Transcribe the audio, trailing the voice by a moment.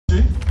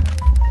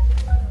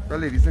Well,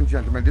 ladies and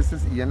gentlemen, this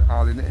is Ian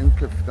Alleyne in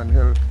Clifton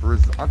Hill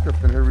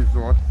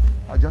Resort.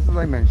 Just as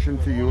I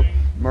mentioned to you,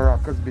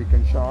 Maracas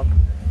Bacon Shack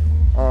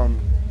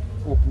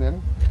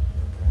opening.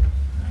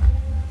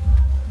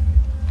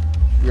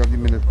 We have the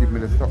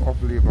Minister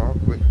of Labour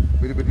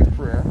with the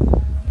prayer.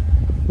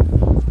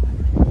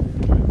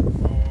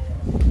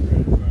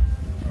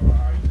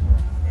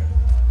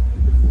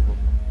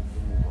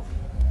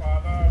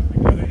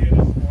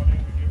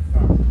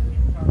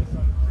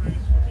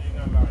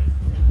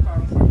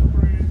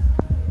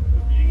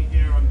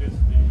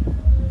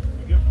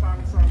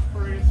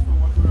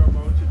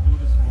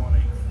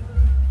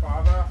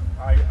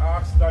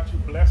 That you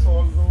bless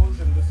all those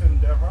in this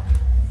endeavor,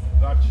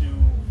 that you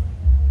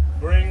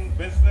bring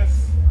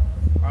business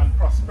and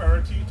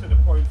prosperity to the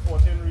Point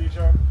Fortin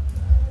region.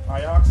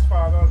 I ask,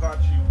 Father,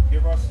 that you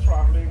give us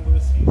traveling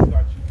mercies,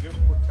 that you give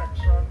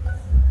protection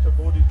to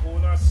both the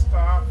owners,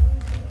 staff,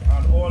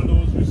 and all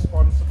those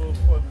responsible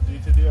for the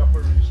day-to-day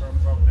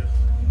operations of this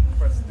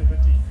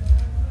festivity.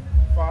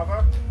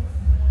 Father,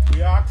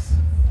 we ask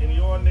in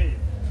your name,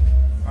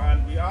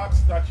 and we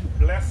ask that you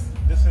bless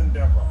this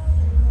endeavor.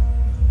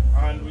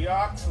 And we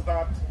ask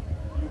that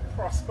you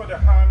prosper the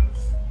hands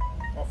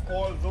of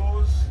all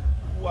those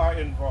who are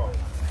involved.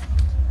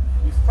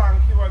 We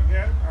thank you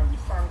again, and we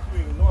thank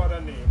you in no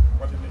other name,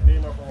 but in the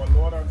name of our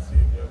Lord and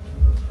Savior,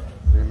 Jesus Christ.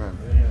 Amen.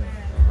 Amen.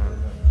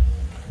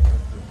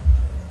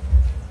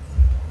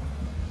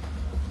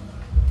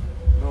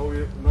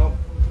 No,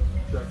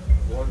 check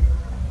one.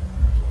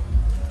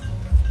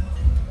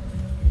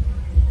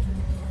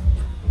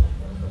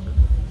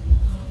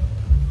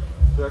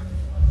 Check.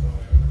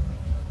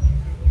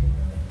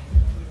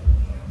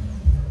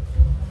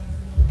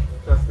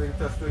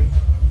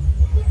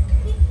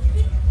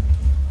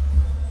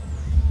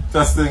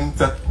 Testing.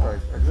 Right,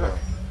 exactly.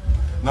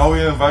 Now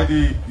we invite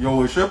your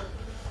worship,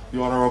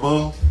 the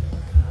Honorable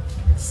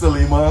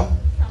Salima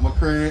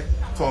McCray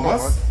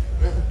Thomas,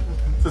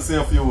 to say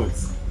a few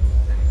words.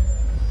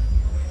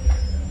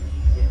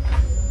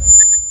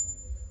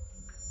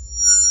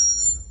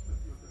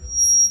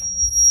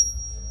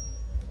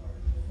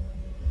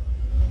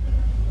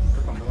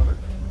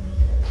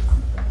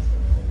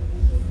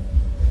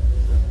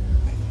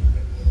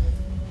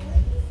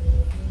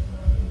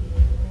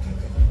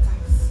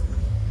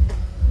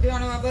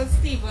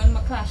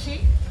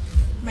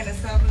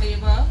 Minister of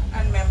Labour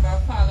and Member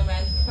of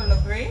Parliament for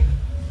Lubray,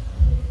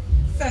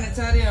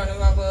 Senator the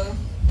Honourable,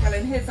 well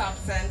in his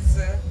absence,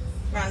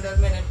 Randall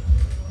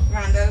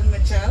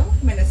Mitchell,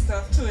 Minister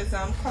of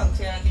Tourism,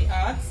 Culture and the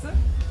Arts,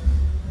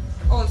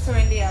 also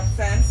in the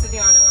absence, the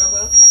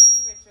Honourable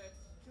Kennedy Richards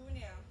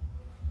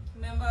Jr.,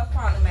 Member of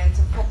Parliament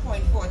for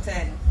Point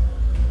Fortin,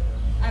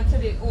 and to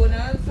the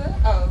owners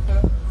of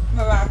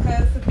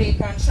Maracas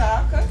Bacon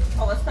Shack,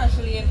 our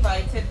specially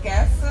invited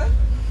guests,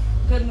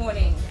 good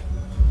morning.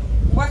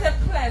 What a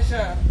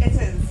pleasure it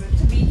is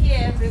to be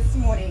here this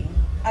morning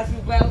as we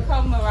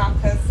welcome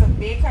Maracas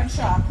Bacon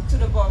Shack to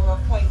the borough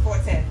of Point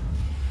Fortin.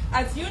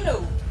 As you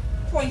know,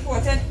 Point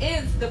Fortin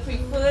is the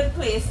preferred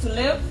place to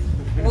live,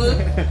 work,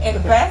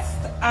 invest,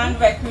 and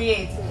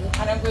recreate.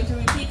 And I'm going to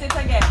repeat it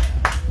again.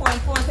 Point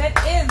Fortin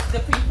is the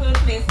preferred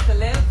place to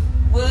live,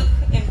 work,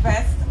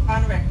 invest,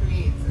 and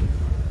recreate.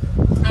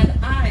 And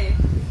I,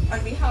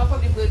 on behalf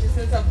of the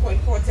burgesses of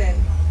Point Fortin,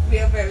 we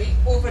are very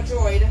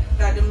overjoyed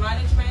that the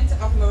management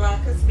of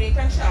Maracas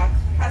Bacon Shack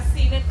has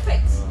seen it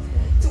fit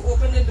to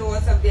open the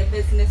doors of their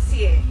business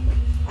here.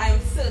 I am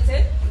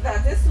certain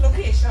that this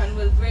location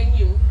will bring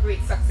you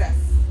great success.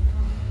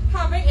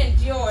 Having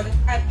endured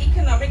an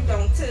economic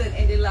downturn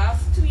in the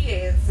last 2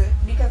 years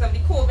because of the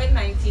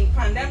COVID-19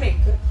 pandemic,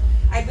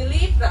 I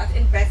believe that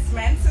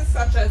investments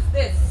such as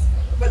this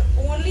will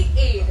only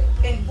aid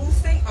in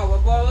boosting our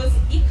borough's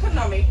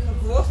economic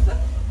growth,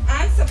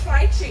 and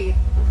supply chain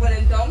will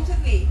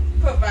undoubtedly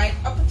provide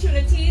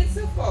opportunities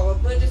for our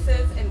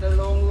burgesses in the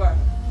long run.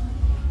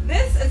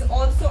 This is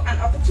also an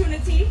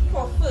opportunity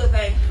for further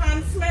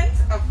enhancement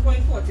of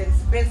Point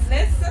Fortin's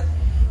business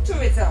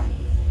tourism.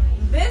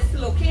 This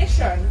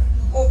location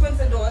opens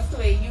the doors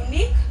to a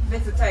unique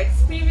visitor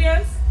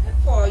experience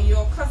for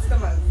your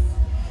customers.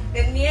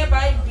 The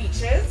nearby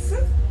beaches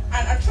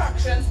and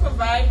attractions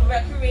provide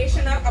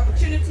recreational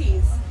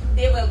opportunities.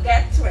 They will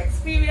get to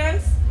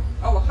experience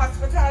our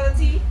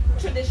hospitality,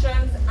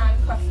 traditions,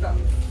 and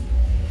customs.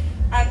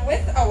 And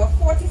with our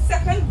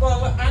 42nd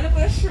borough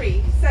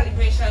anniversary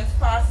celebrations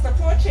fast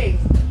approaching,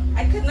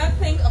 I could not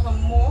think of a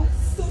more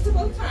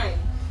suitable time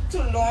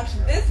to launch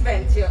this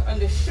venture on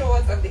the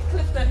shores of the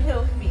Clifton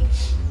Hill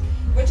Beach,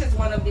 which is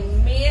one of the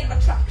main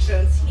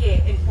attractions here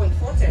in Point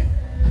Fortin.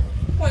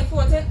 Point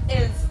Fortin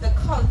is the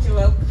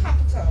cultural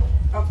capital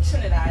of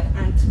Trinidad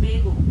and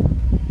Tobago.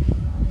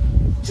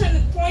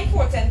 Point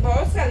Fortin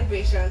Borough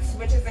Celebrations,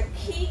 which is a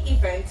key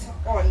event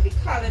on the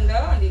calendar,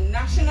 on the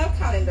national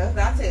calendar,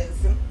 that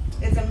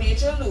is a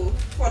major loop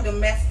for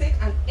domestic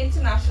and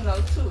international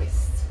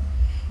tourists.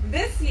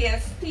 This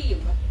year's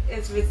theme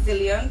is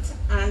resilient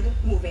and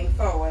moving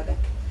forward.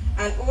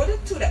 And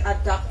owed to the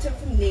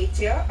adaptive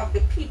nature of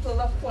the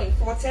people of Point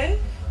Fortin,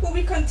 who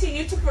we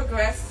continue to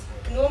progress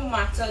no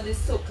matter the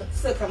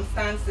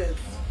circumstances.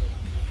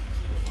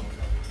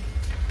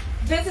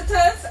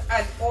 Visitors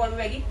are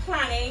already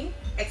planning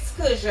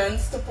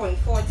excursions to Point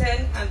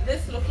Fortin, and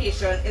this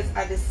location is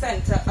at the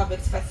center of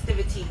its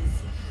festivities.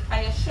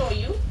 I assure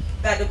you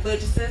that the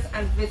Burgesses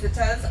and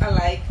visitors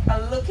alike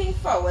are looking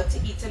forward to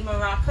eating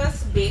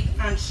maracas, bake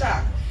and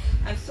shack,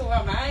 and so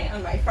am I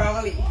and my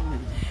family,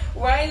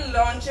 while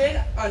lounging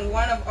on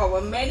one of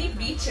our many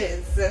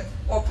beaches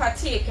or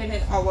partaking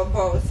in our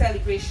borough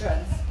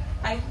celebrations.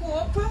 I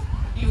hope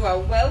you are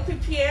well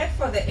prepared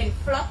for the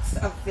influx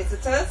of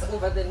visitors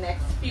over the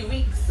next few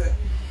weeks.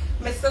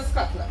 Mr.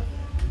 Scotland,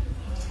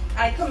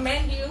 I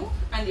commend you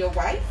and your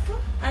wife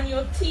and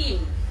your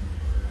team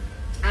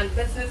and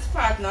business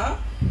partner,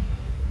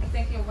 I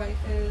think your wife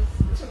is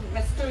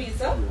Miss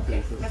Teresa,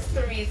 okay, Miss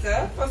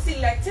Teresa, for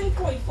selecting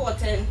Point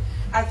Fortin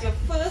as your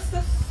first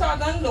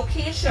southern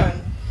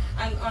location.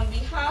 And on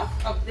behalf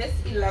of this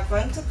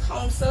 11th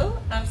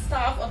Council and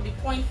staff of the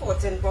Point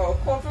Fortin Borough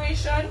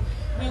Corporation,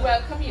 we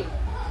welcome you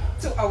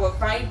to our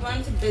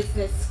vibrant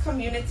business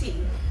community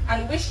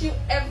and wish you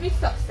every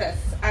success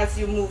as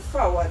you move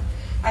forward.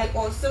 I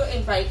also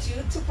invite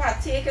you to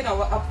partake in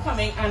our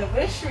upcoming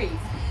anniversary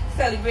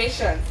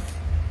celebrations.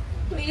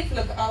 Please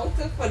look out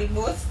for the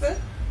most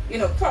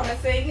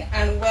promising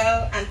and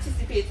well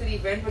anticipated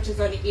event, which is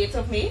on the 8th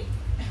of May.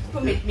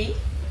 Permit me,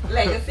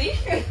 Legacy.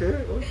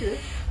 Okay.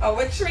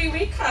 Our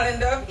 3-week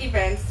calendar of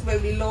events will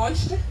be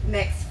launched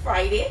next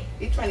Friday,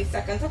 the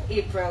 22nd of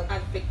April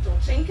at Victor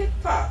Trinket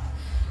Park.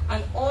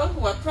 And all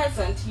who are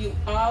present, you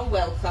are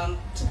welcome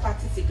to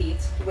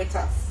participate with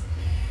us.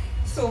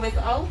 So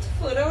without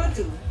further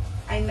ado,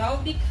 I now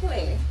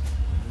declare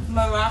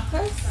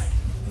Maracas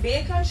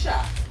Bake and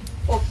Shack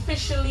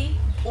officially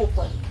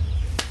open.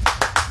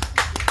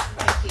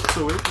 Thank you.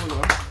 So wait, hold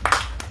on.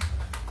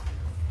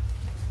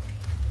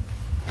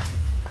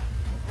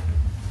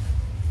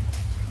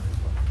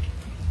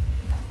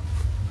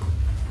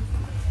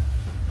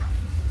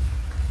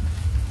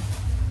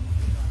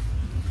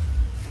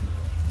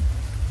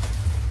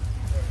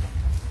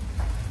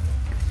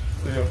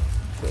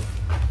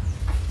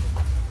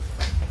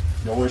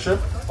 Your Worship,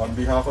 on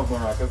behalf of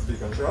Maracas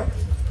Bake and Shack,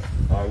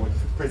 I would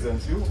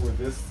present you with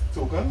this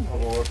token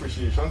of our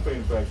appreciation for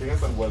inviting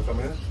us and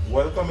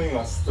welcoming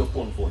us to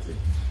Point Fortin.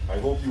 I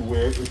hope you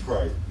wear it with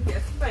pride.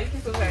 Yes, thank you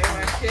so very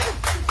much. Yes.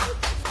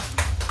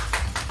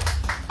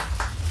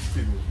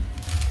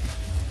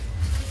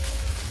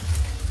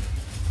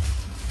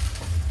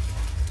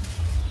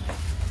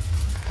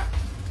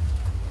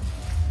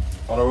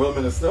 Honorable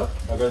Minister,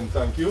 again,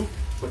 thank you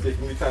for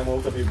taking the time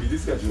out of your busy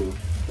schedule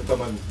to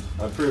come and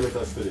pray with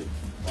us today.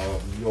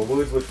 Your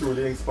words were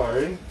truly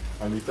inspiring,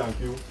 and we thank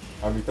you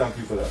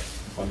for that.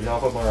 On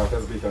behalf of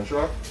Maracas Bake and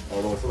Shack, I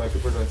would also like to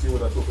present you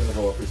with a token of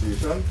our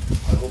appreciation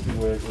and hope you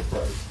wear it with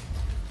pride.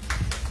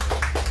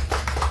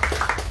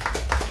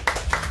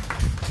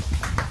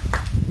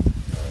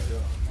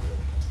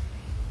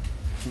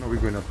 Now we're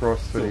going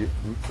across for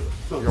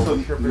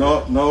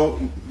now,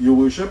 Your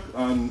Worship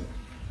and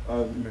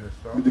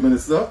the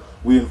Minister,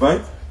 we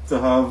invite to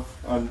have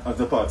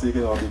a partake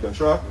in our Bake and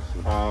Shack,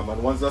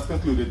 and once that's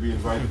concluded, we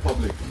invite the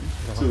public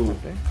to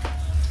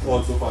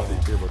also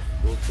partake.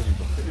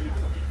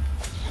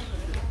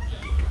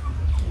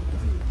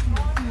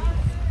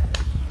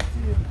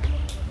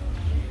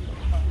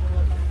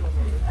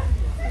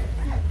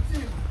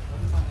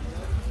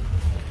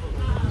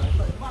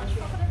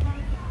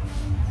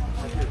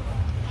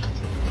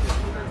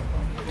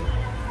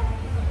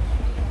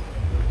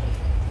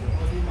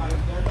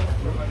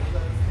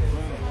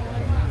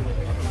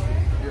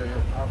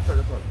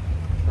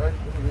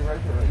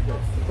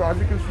 So as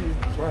you can see,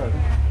 go ahead.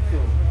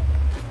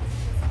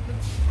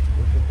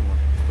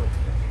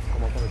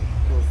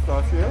 So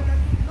start here.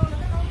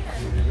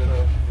 You get a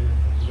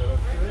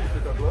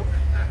pick a glove.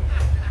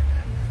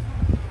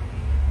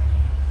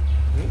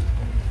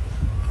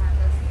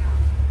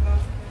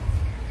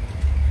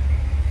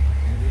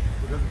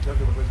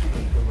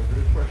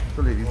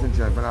 So ladies and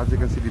gentlemen, as you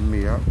can see, the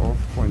mayor of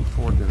Point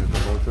Fortin is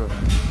about to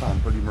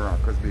sample the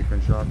Maracas Bake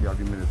and Shack. You have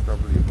the Minister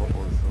of Labour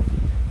also.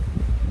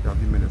 You have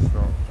the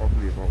Minister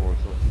of Labour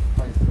also.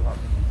 Nice to have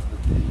the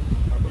team.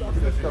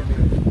 Minister,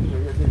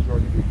 you're here to enjoy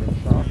the Bake and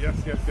Shack.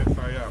 Yes,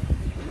 I am.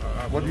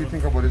 What do you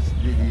think about this,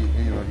 the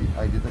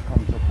idea to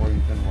come to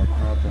Point and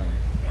whatnot?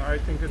 I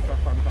think it's a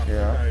fantastic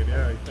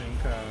idea. I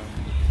think that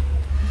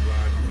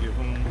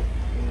given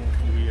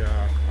we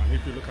are, and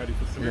if you look at the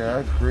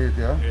facility, it's great,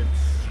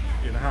 it's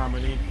in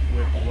harmony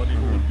with what the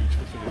whole beach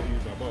facility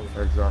is about.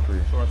 Exactly.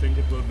 So I think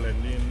it will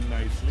blend in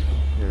nicely.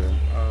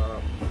 Yeah.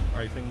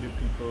 I think the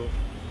people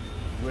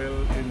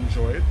will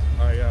enjoy it.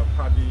 I have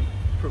had the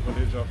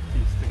privilege of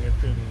tasting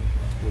it in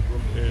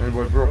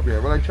WOODBROOK, yeah.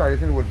 Well, I tried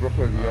it in WOODBROOK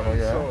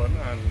earlier, so on,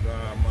 and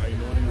I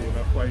know the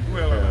owner quite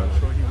well, and I'm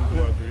sure he will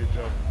do a great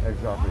job.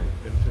 Exactly.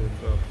 In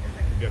terms of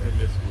getting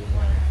this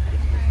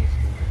business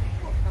moving.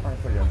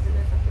 Thanks again.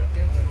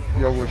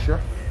 Your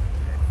Worship.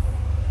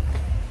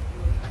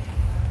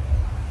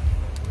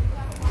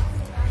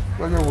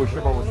 Well, Your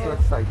Worship, I was so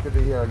excited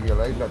to hear and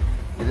realize that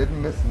you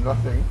didn't miss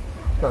nothing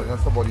telling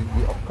us about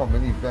the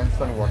upcoming events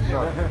and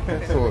whatnot.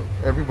 So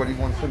everybody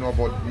wants to know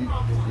about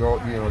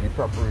the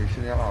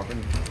preparation you're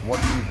having, what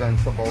the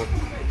event's about.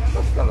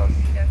 Just tell us.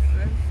 Yes,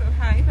 so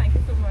hi, thank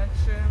you so much,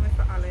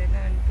 Mr. Alleyne,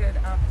 and good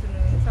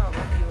afternoon to our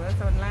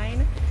viewers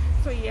online.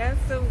 So yes,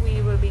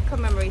 we will be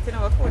commemorating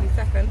our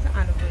 42nd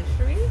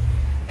anniversary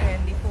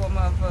in the form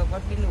of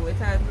what we know it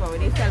as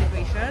birthday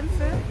celebrations.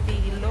 The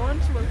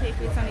launch will take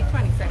place on the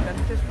 22nd,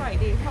 which is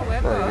Friday.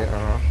 However,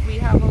 we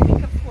have a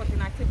week of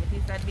sporting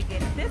activities that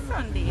begin this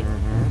Sunday,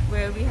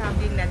 where we have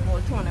the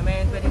netball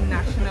tournament, where the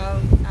national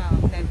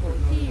netball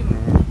team,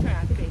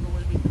 Trinidad and Tobago,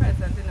 will be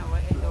present in our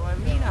indoor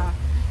arena.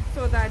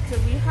 So that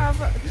we have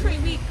 3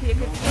 weeks, you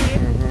could say,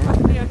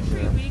 possibly a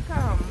 3-week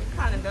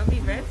calendar of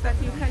events that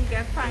you can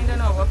find on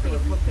our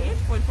Facebook page,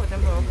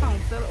 FORTIN Borough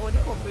Council, or the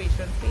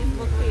corporation's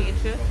Facebook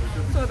page,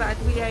 so that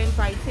we are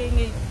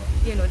inviting,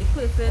 the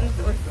persons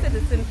or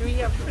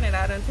citizenry of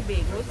Trinidad and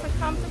Tobago to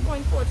come to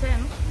Point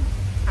Fortin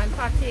and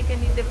partake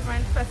in the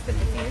different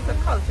festivities or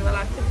cultural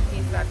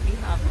activities that we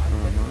have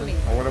on display.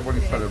 And what about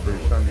the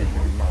celebration, the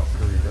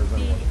masqueraders?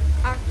 The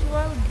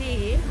actual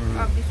day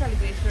of the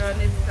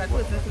celebration is that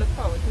persons look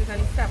forward to. It's on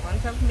the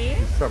 7th of May.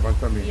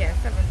 7th of May? Yes,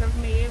 7th of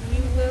May.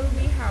 We will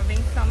be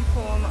having some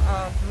form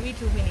of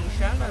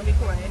rejuvenation, what we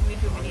call it,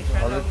 rejuvenation.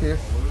 A little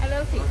taste?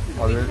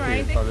 We're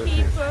trying to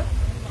keep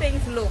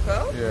things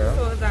local,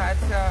 so that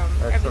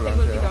everything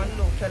will be done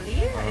locally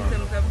in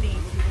terms of the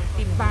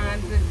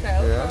bands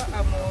itself,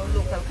 more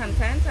local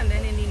content. And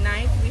then in the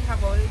night we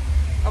have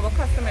our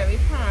customary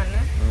pan,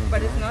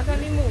 but it's not on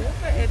the move.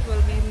 It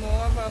will be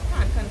more of a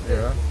pan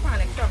concert,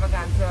 pan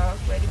extravaganza,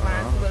 where the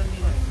bands will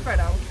be spread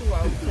out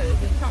throughout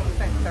the town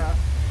center.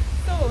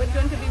 So it's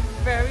going to be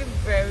very,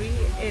 very,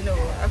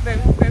 a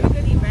very, very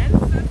good event,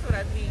 so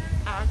that we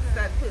ask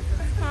that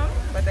persons come.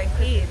 But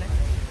again,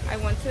 I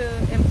want to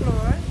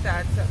implore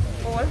that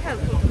all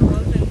health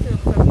protocols in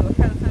terms of your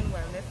health and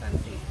wellness and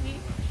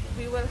safety,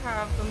 we will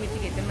have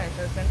mitigating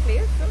measures in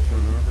place,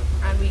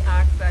 and we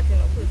ask that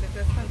persons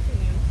just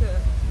continue to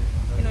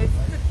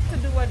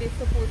do what they're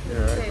supposed to do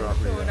to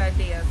ensure that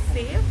they are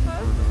safe,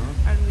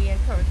 and we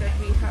encourage that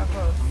we have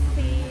a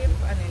safe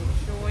and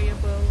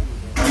enjoyable.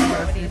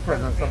 The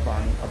presence of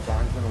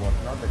bands and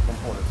whatnot, like some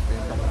Port of Spain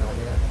coming out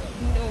here?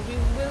 No, we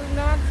will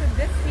not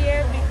this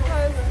year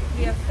because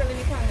we are still in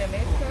the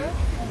pandemic.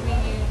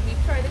 We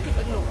try to keep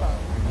it local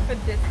for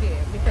this year,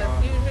 because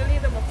usually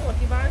there were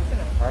 40 bands.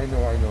 I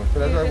know. So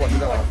that's why I wanted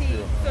to ask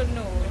you. So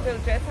no, we'll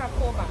just have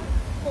 4 bands.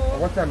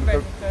 What time?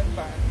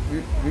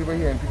 We were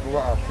hearing people were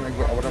asking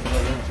like, what about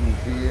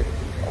Tuesday?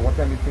 What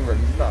time is it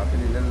really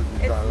starting?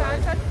 It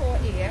starts at 4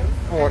 a.m.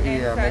 4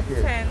 a.m. At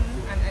 10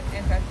 and it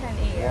ends at 10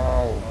 a.m.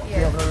 Wow. Yes.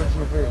 We have another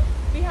Tuesday.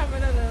 We have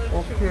another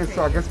Tuesday. Okay,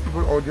 so I guess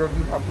people out there will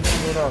be happy to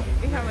know that.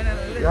 We have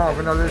another. You have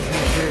another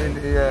Tuesday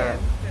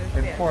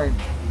in Point.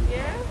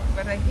 Yeah,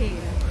 but again,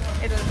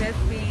 it'll just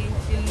be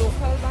the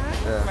local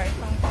band right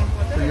from Point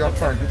Fortin. So you're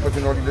trying to put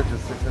in all the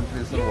logistics in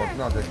place and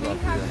whatnot. We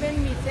have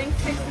been meeting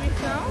 6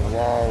 weeks now.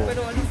 Wow. With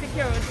all the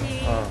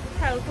security,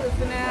 health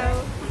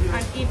personnel,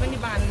 and even the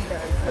band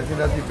leaders. I think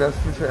that's the best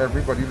future.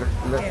 Everybody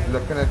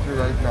looking at you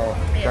right now.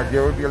 That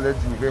there will be a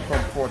little juve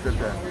from Fortin.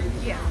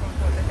 Yeah.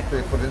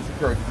 They put in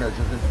security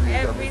measures in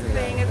place.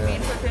 Everything is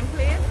being put in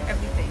place.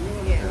 Everything.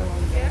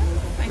 Yeah.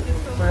 Thank you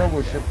so much. So your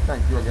worship,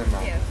 thank you again,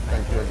 ma'am. Yes.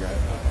 Thank you again.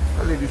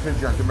 Well, ladies and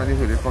gentlemen, you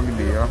heard it from the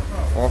mayor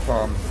of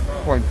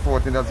Point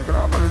Fortin. That's going to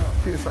have a little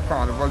taste of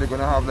carnival. They're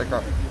going to have like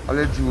a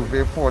little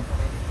juve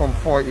from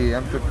 4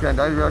 a.m. to 10.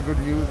 That's real good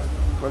news.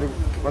 But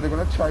they're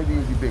going to try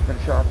the bacon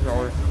shop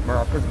now,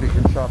 Maracas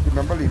Bacon Shop.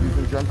 Remember, ladies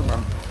and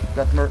gentlemen,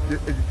 that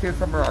the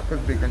taste of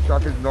Maracas Bacon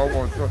Shop is now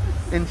also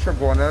in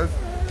Chaguanas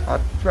at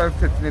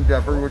 1215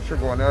 Endeavour Road,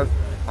 Chaguanas,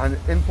 and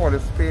in Port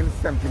of Spain,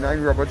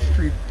 79 Robert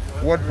Street,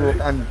 WOODBROOK,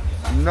 and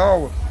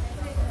now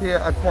here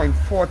at Point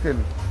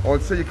Fortin.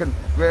 Also, you can,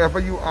 wherever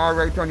you are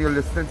right now and you're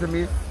listening to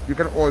me, you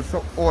can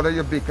also order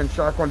your bacon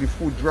shack on the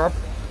food drop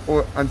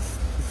and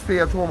stay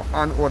at home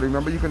and order.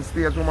 Remember, you can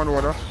stay at home and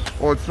order.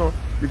 Also,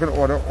 you can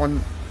order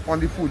on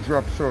the food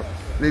drop. So,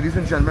 ladies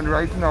and gentlemen,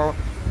 right now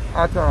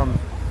at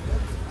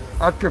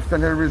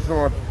Clifton Hill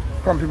Resort,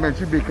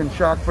 complimentary bacon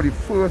shack for the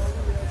first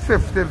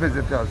 50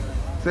 visitors.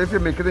 So if you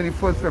make it any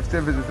first 50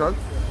 visitors,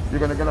 you're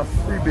going to get a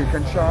free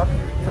bacon shack.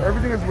 So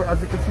everything is, as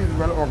you can see, is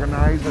well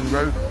organized and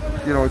well,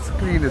 it's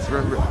clean. It's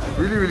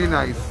really, really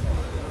nice.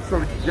 So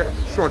we get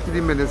short to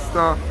the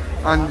minister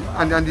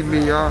and the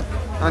mayor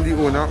and the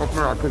owner of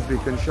Maracas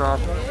Bacon Shop.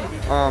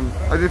 I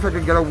don't know if I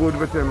can get a word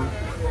with him.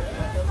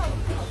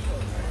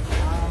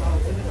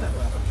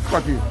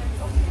 Scotty,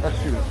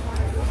 excuse.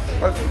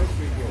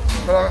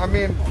 Well, I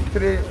mean,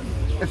 today,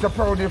 it's a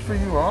proud day for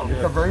you, huh?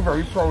 It's a very,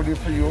 very proud day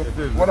for you.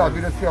 What have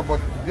you to say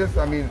about this?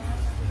 I mean,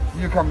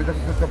 you come to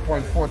the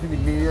Point Fortin, the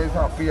mayor is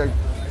happy. I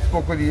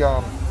spoke with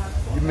the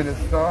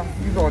minister.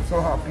 He's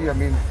also happy. I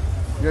mean,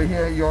 you're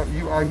here, you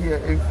are here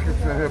in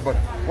Clifton Hill, but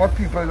what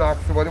people ask,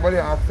 what are they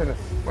asking?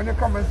 When you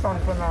come in San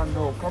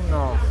Fernando, come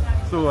now.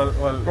 So,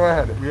 well, go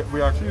ahead.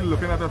 We're actually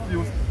looking at a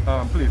few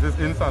places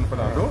in San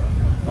Fernando.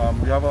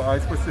 We have our eye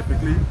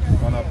specifically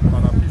on a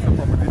piece of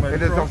property.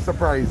 It is a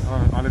surprise.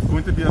 And it's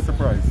going to be a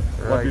surprise.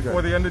 Right, but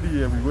before the end of the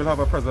year, we will have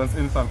a presence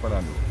in San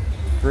Fernando.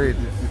 Great.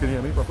 You can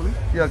hear me properly?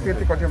 Yeah, take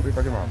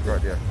him off.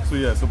 Good, yeah. So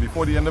yeah, so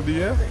before the end of the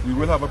year, we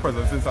will have a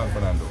presence in San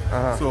Fernando.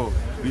 So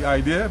the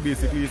idea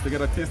basically is to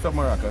get a taste of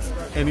maracas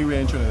anywhere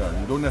in Trinidad.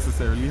 You don't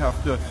necessarily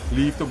have to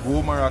leave to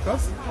go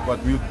maracas,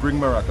 but we'll bring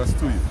maracas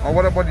to you. And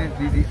what about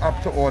the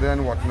up to order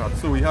and whatnot?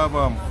 So we have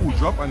food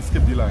drop and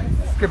skip the line.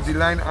 Skip the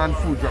line and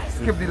food drop.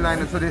 Skip the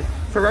line.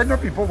 So right now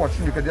people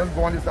watching, you can just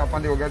go on this app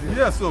and they will get it.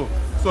 Yeah, so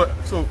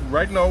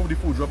right now the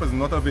food drop is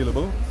not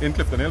available in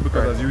Clifton Hill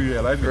because as you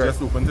realize we just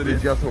opened today.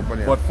 We just opened,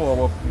 yeah. But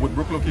for our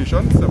WOODBROOK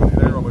location,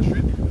 79 Robert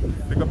Street,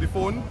 pick up the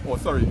phone,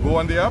 go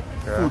on the app,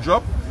 food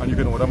drop, and you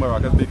can order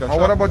maracas bacon. And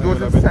what about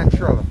those in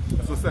Central?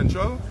 So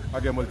Central,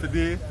 again, well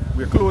today,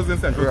 we're closed in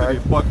Central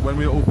today, but when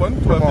we're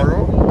open,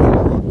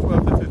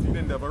 12 to 13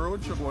 Endeavour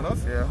Road,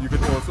 Chaguanas, you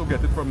can also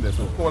get it from there.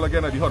 So call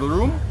again at the huddle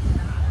room.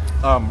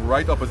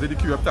 Right opposite the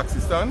QF taxi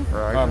stand,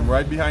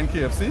 right behind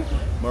KFC.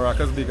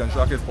 Maracas Bacon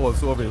Shack is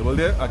also available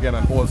there, again,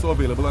 and also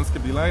available on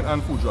Skip the Line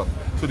and Food Drop.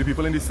 So the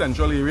people in the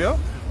central area,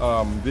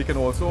 they can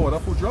also order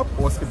Food Drop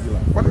or Skip the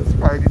Line. What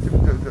inspired you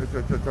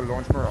to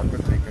launch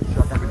Maracas Bacon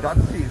Shack? I mean, that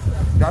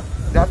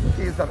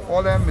taste that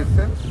all I'm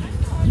missing.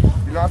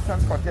 The last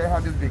time Scotty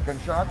had this bacon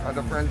shack at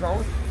a friend's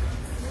house,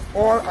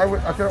 all I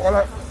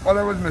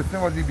was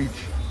missing was the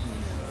beach.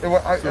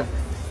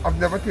 I've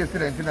never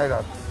tasted anything like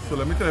that. So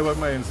let me tell you about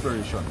my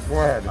inspiration.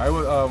 Go ahead. I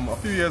was a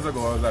few years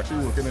ago. I was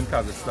actually working in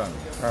Kazakhstan.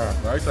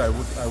 Right, so I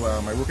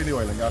work in the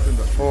oil and gas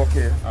industry.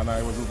 Okay. And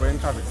I was over in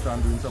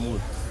Kazakhstan doing some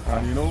work.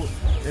 And you know,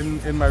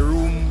 in my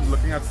room,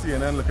 looking at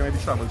CNN, looking at the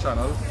travel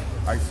channel,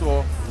 I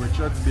saw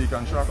Richard's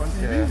Bacon Shack on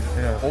TV,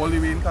 all the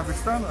way in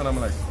Kazakhstan, and I'm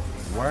like,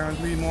 why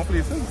aren't we in more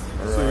places?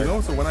 So you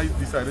know, so when I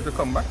decided to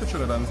come back to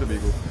Trinidad and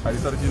Tobago, I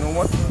decided, you know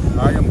what,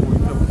 I am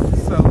going to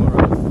sell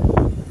maracas.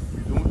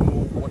 We don't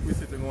know what we're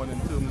sitting on in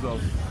terms of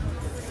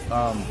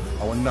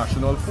our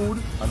national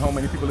food and how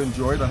many people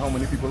enjoy it and how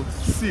many people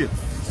see it.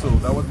 So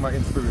that was my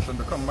inspiration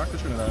to come back to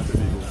Trinidad and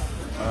Tobago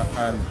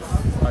and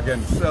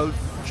again sell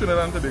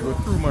Trinidad and Tobago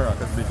through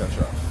Maracas Bacon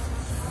Shack.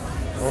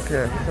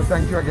 Okay, so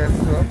thank you again,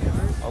 sir.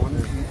 I want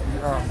to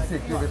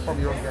take you away from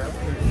your guest.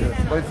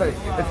 But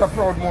it's a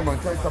proud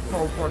moment, right? It's a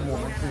proud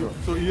moment for you.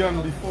 So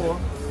Ian, before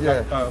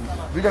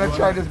we're gonna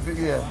try this big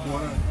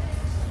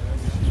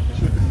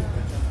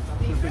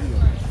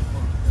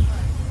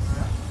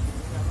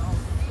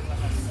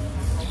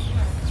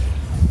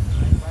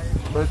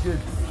But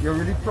you're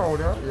really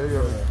proud, huh?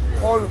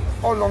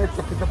 How long it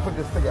took you to put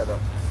this together?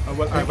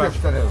 Well, I've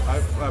actually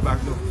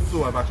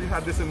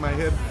had this in my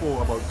head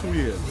for about 2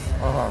 years,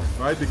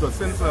 right? Because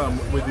since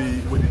with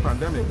the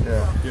pandemic,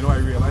 you know, I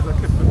realized that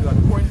Clifton, that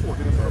Point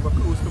Fortin is sort of a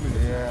close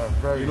community.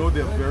 You know,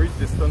 they're very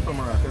distant from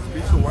Maracas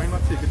Beach, so why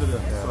not take it to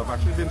them? So I've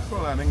actually been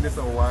planning this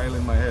a while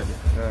in my head,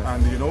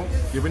 and you know,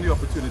 given the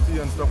opportunity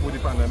and stuff with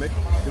the pandemic,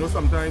 you know,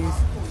 sometimes.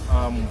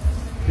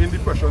 In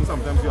depression,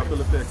 sometimes you have to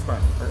look to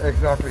expand.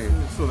 Exactly.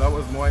 So that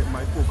was my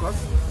focus.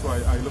 So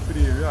I looked at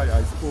the area,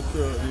 I spoke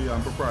to the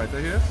proprietor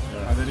here,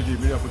 and then he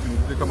gave me the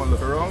opportunity to come and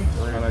look around,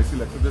 and I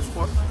selected this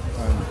spot,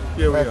 and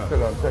here we are.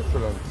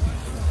 Excellent.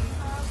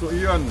 So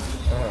Ian,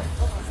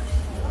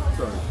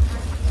 sorry,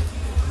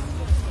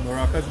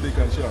 Maracas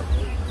Bacon Shack.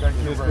 Thank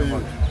you very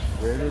much.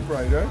 Very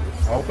proud, eh?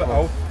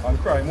 I'll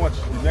cry much.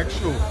 The next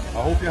show,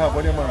 I hope you have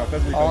one of your Maracas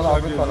Bacon Shack. I'll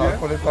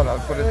put it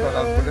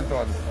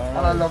on.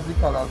 And I love the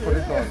color, I'll put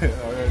it on.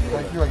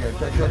 Thank you again,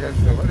 sir. Thank you.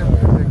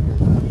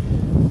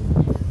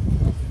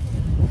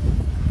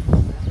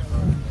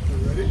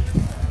 Ready?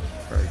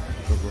 Right,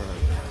 so go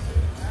ahead.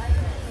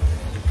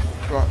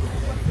 Go on.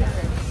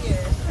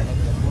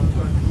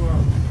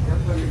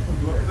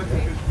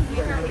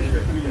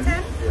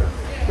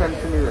 Send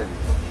to me ready.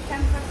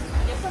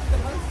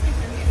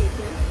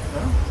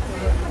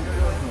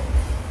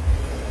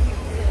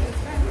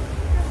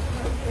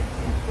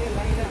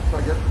 So I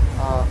guess,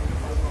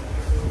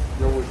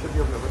 your worship,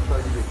 you have never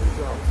tried the bacon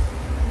shack?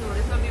 No,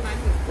 this will be my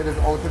food. It is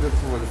out of this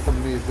world. It's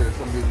amazing.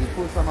 The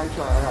first time I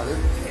had it,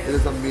 it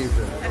is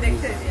amazing.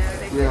 Addicted,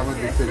 yeah. Yeah, I'm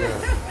addicted,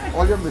 yeah.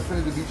 All you're missing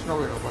is the beach now,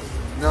 you know, but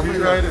never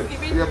ride it.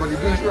 Yeah, but the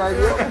beach ride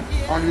here,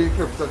 and the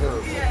Clifton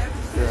Hill. Yeah.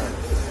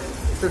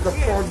 So it's a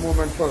proud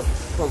moment for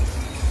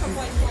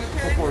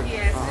Point.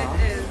 Yes,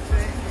 it is.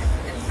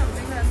 It's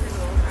something that, you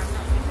know, I'm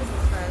not going to do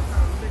because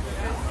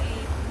businesses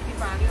see the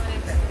value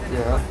and investment in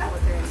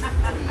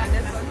and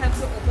this will help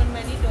to open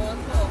many doors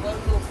for our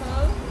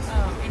local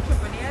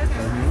entrepreneurs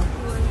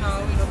who will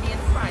now, you know, be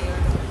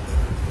inspired.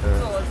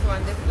 So also,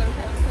 and this will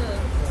help to,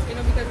 you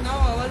know, because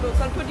now our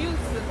local produce,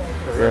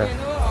 you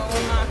know, our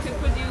market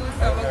produce,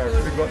 our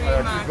grocery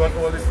market. We got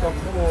all this stuff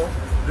for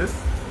this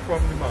from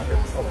the market.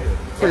 Okay.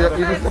 So you're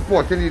even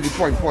supporting the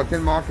Point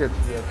Fortin market.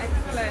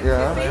 Excellent.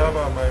 Yeah. I have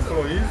my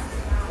employees.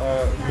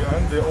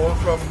 They're all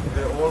from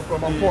the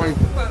From Point.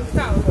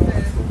 south. From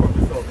the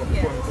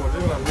Point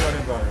Fortin and the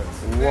environment.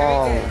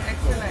 Wow.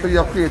 Excellent. So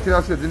you're creating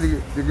a certain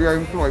degree of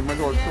employment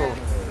also. Yes.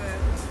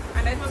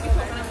 And that's what we're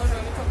talking about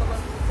when we talk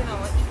about boosting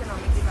our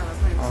economic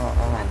development.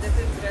 And this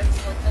is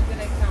just what a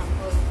good example.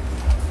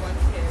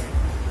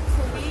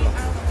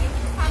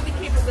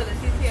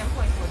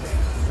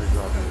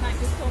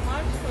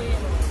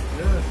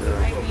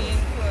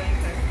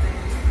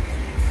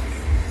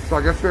 So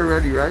I guess we're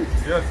ready, right?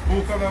 Yes,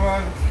 book on the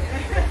man.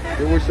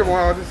 You wish you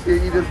want to see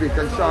eat this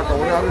bacon shark.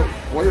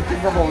 What do you think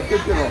about it,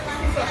 you know?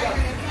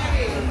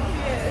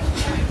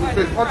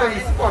 It's hot on the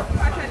spot.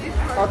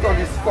 Hot on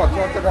the spot.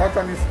 Hot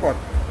on the spot.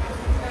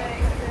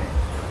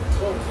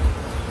 So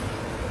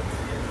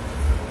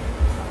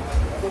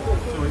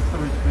we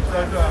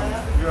try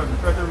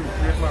to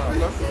recreate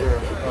Maracas.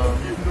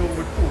 Even though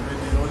with COVID,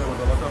 you know, there was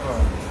a lot of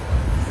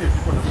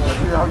safety protocols.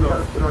 Yeah, you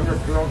have to put on your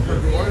gloves.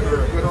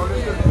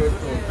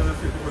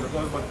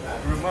 But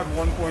remember at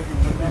one point we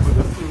wouldn't be able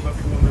to still not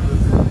people under the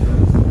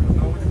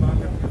now with the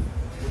market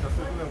with a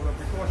certain level of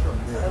precaution.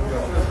 We are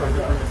still trying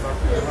to bring it back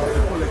to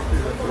the full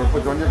experience. You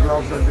put on your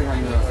gloves and thing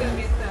and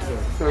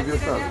serve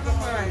yourself.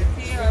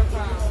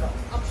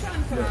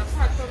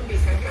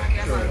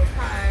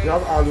 You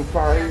have aloo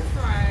pie.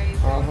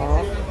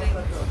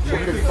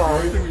 Chicken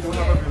pie. Everything we don't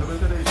have available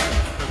today.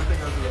 Everything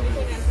else is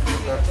available.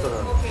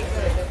 Excellent.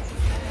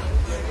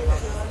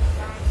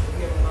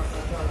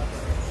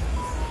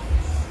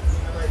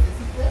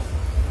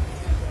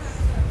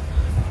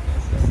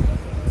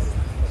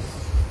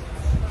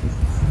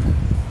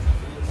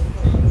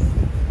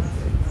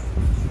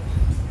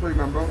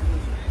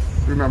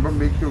 Remember,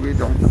 make your way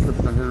down to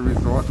Clifton Hill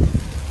Resort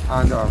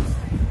and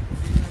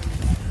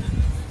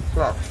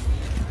Clark.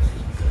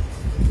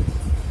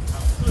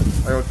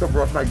 I also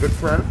brought my good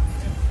friend,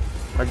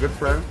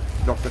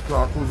 Dr.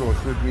 Clark, who's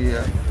also with me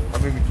here. I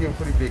mean, we came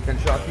for the bacon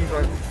sharkies,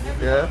 right?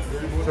 Yeah.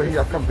 So he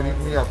accompanied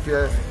me up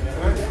here.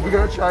 We're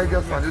gonna try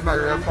this one. This is my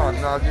real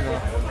partner, you know,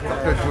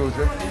 Dr.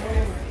 Joseph.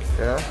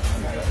 Yeah.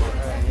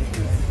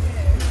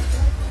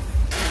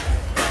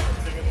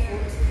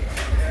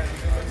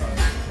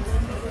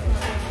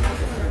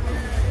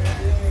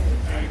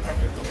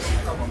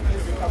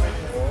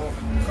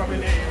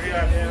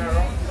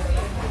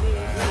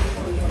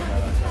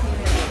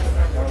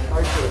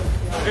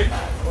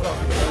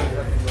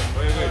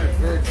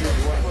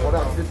 What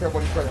else did you say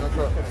about the presence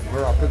of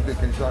MARACAS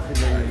bacon shark in the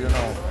area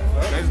now?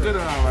 That's good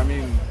now. I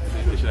mean,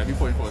 it should have been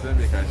 0.4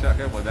 bacon shark,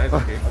 but that's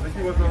okay.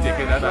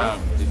 Taking that,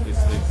 it's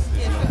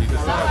lovely to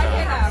see that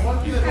he's going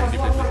to keep it in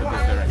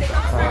this direction. I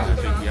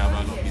think we have a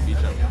lovely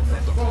beach up,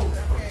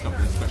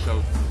 something special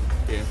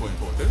here for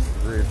important.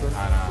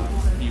 And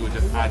he would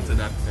just add to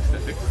that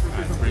aesthetic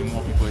and bring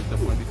more people into the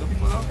point because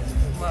people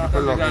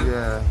love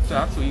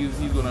shark, so he's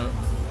going to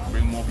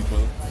bring more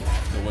people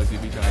towards the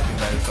beach, and I think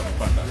that is something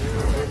fantastic.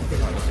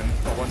 I'm looking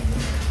forward to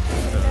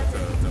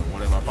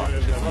whatever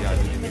partnership he has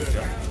in the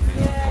future.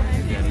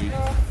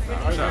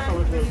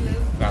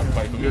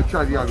 You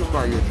try the other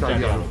pie,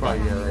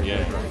 yeah.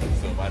 Yeah,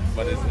 so,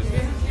 but it's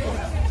amazing.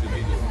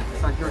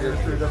 Thank you again,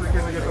 sir. Just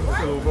can I get a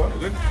bottle over?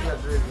 Good? Yeah,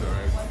 great. All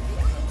right.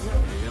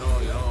 You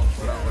know,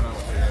 when I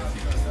was there,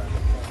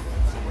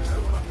 so much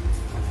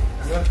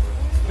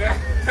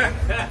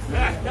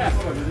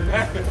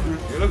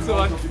you look so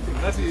much.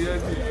 That's it.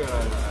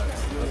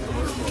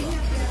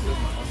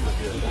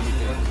 You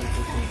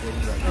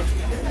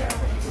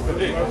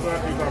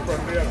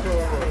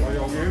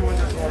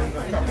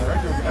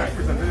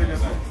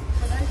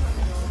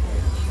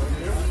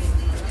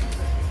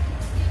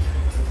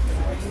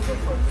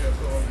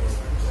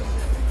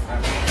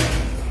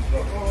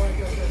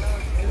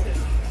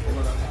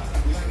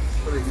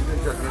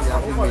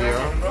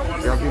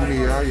have the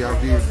mayor, you have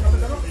the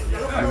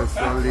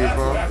Minister of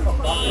Labour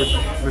with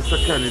Mr.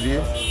 Kennedy,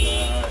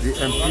 the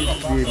MP,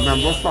 the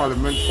Member of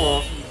Parliament for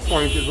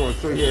Point is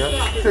also here.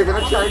 So you're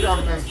going to try that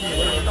MP,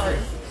 you're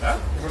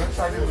going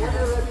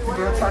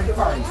to try the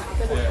pie.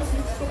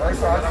 Right,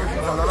 so I think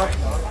there's a lot of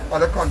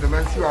other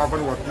condiments you have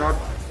and whatnot.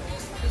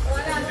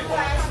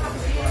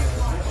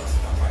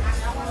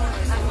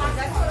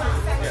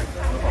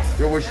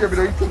 You wish you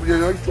don't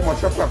eat too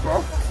much of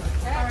pepper.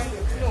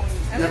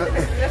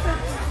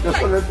 Just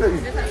a little thing.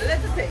 Just a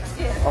little thing,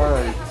 yeah. All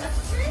right.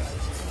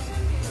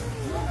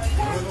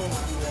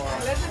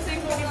 Little thing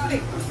for the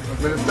plate.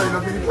 Minister, you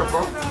not eat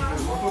pepper?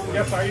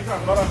 Yes, I eat a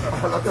lot of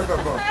pepper. A lot of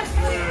pepper.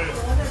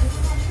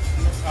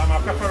 I'm a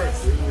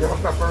pepperist. You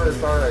have pepper,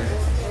 all right.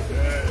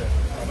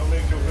 I don't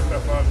make jokes with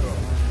pepper, so.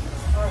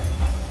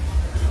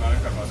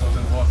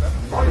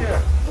 Oh,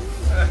 yeah.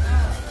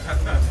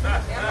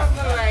 You have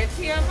the right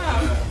here,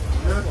 ma'am.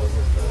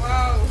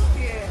 Wow,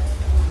 yeah.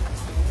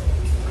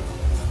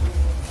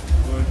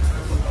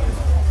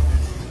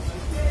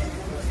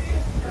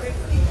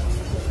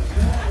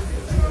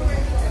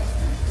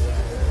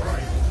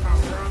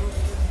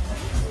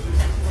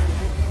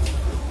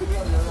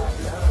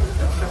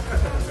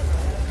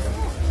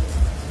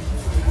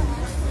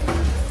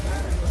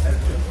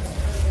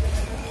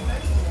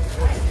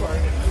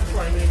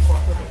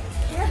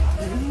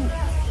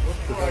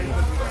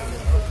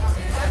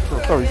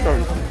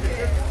 Sorry.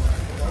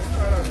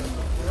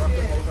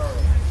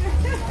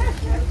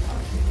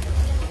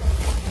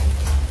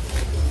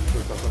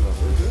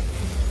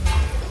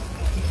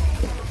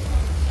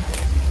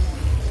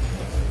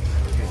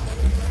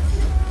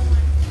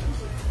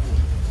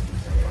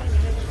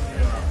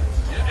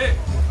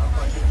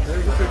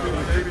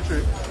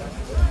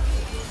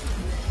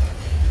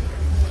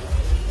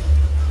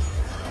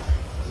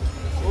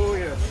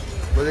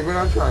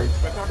 gonna try.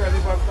 Better belly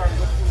bust and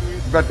good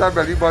food. Better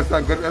belly bust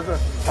and good.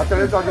 I tell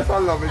you, just I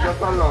love it,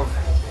 just I love.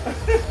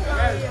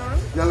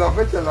 You love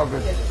it, you love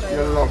it.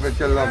 You love it,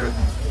 you love it.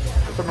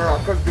 It's a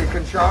MARACAS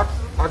Bacon Shack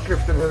at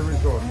Clifton Hill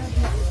Resort.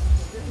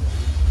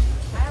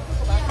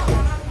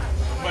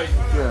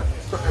 Yeah.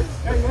 So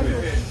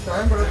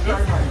I'm going to try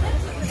mine.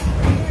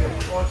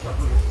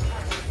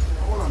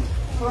 Hold on.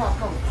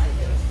 Come.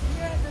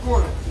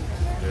 Hold on.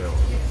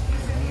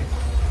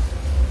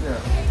 Yeah.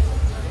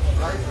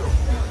 Right, so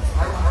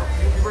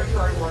you will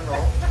try one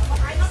now.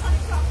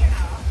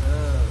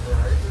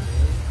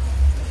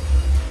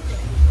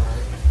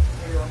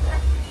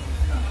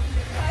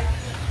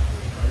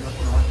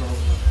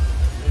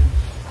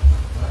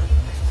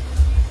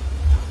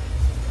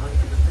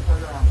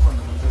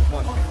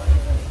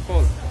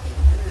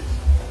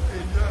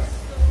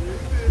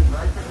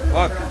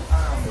 What?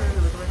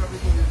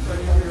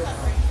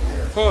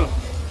 Cool.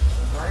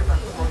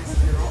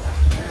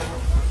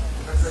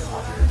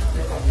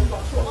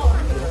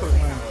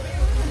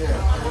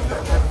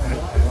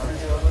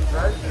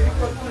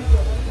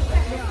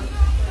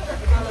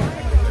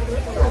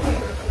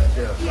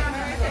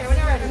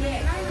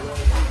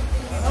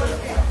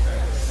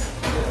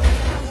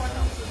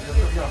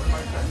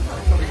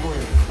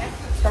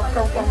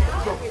 Come.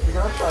 Look, you're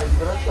gonna try.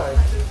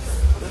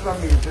 It's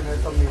amazing.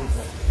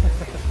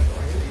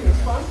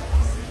 It's fun.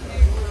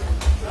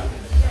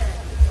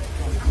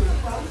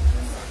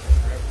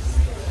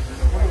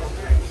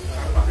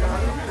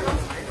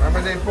 I'm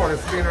in Port of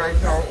Spain right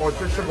now.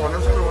 Also,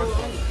 Chaguanas closed,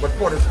 but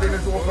Port of Spain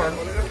is open.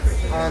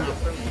 And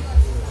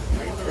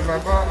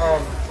remember,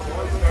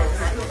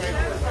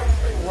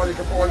 what you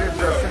can all the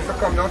dressings to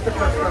come down to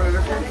Clifton right now.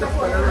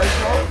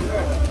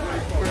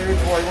 Hey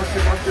boy, what's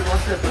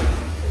it?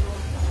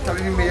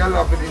 Telling you, may I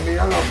love it.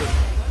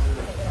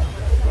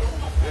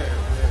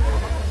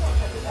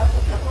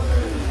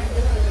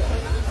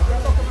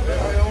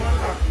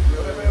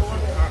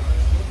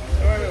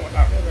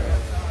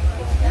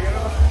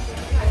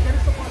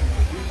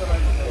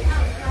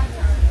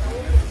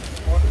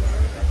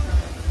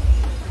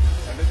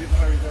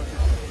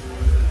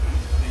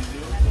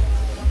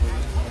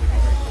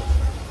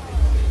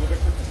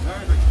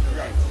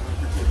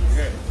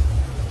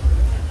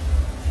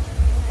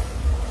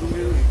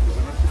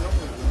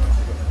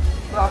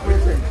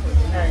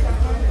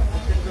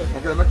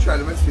 Okay,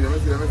 let me see.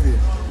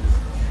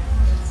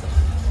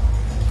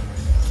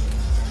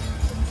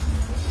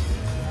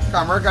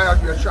 Camera guy out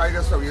here, try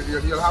this out.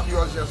 You'll have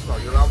yours just now. I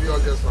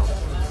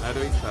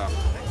do it, sir.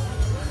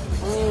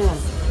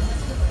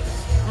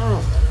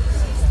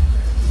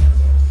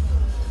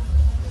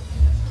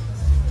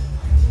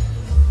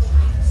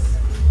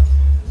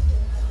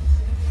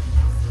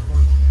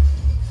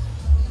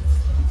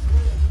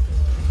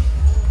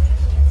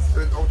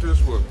 Straight out to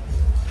this world.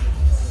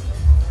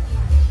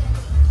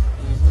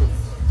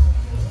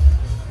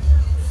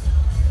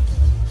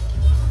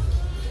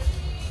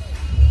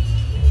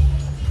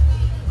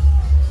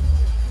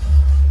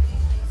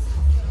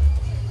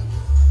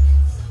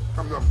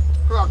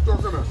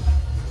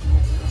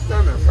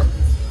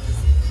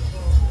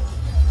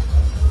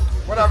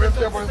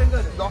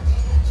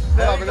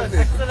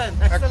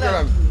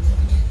 Excellent.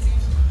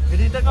 You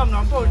need to come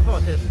down for it.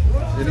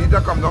 You need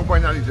to come down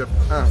point and Egypt.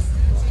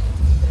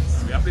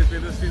 We have to play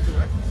the street too,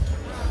 right?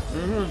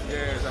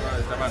 Yeah, it's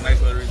a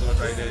nice little resort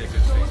right there, you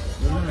can see.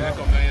 Yeah,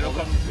 come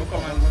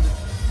and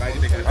buy the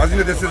ticket. As you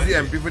know, this is the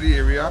MP for the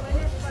area.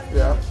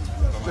 Yeah.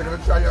 So you're going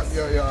to try your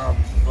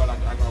well,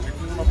 I'm going to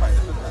do my price.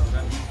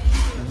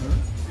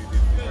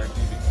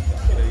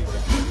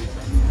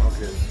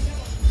 Okay.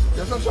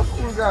 You're such a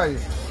cool guy.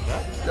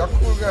 You're a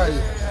cool guy.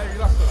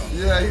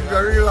 Yeah, he's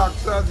very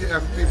relaxed as the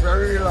MP,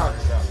 very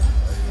relaxed.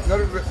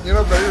 You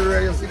know, very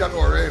rare you see that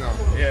already, you know?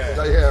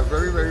 Yeah. Yeah,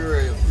 very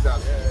rare you see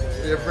that.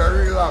 They're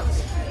very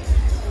relaxed.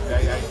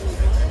 Yeah.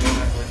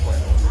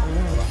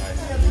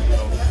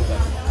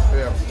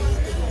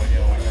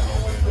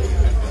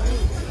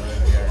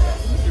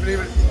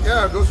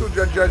 Yeah, those who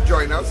just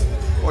join us,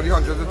 or the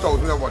hundreds of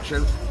thousands are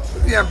watching.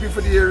 The MP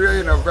for the area,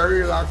 you know, very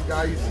relaxed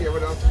guy. He's here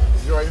with us,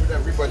 joining with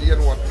everybody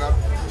and whatnot.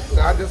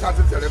 So I just had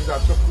to tell him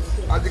that. So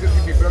as you can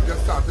see, people have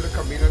just started to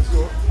come in and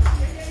so.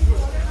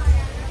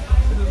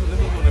 This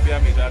is going to be a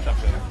major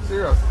attraction.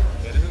 Serious?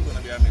 Yeah, this is going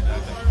to be a major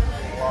attraction.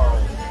 Wow.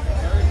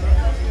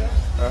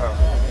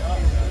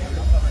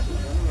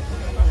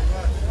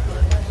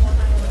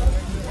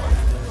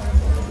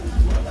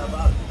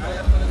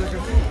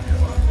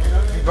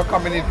 People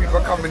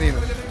coming in.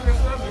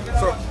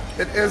 So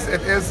it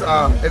is.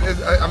 I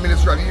mean,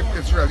 it's really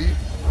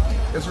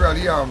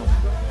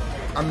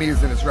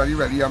amazing. It's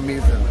really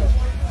amazing.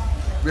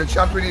 We'll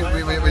chat with the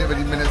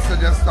minister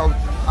just now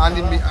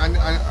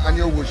and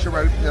your worship,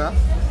 yeah.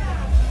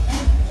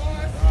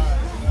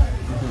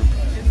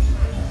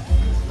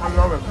 I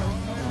love it.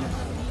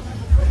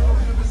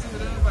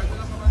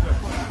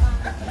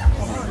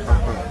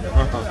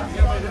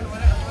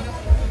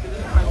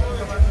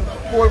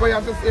 Boy, what you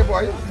have to say,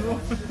 boy?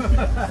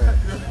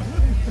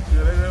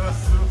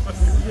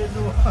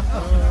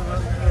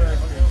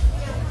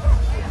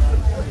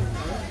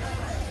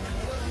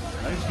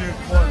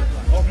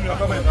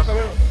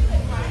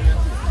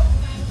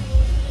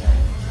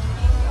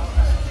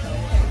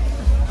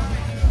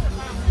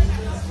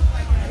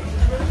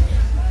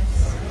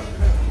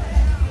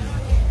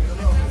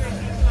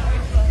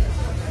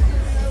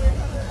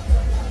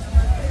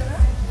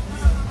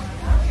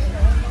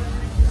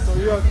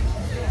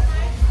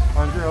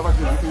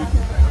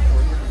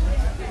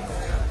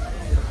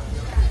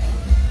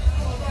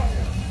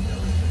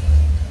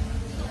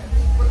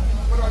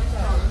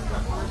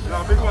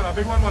 A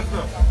big one,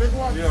 monster. Big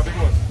one? Yeah, big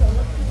one.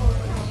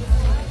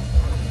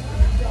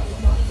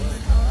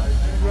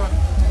 Big one.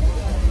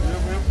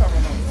 We have camera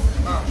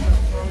now.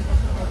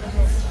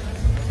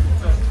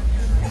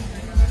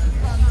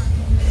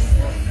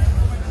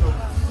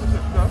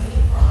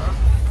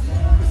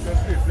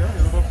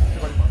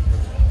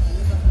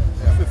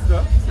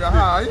 Sister? Yeah,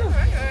 hi.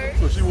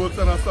 So she works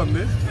on a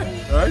Sunday,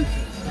 right?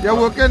 You're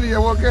working,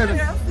 you're working.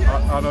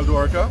 Arnold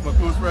Orca, my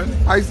close friend.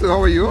 Hi, sir,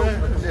 how are you?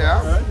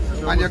 Yeah. Right?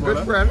 And your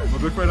good friend? My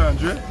good friend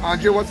Andre.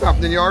 Andre, what's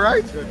happening? You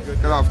alright?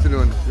 Good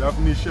afternoon. You have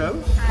Michelle.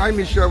 Hi,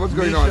 Michelle. What's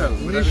going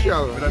on?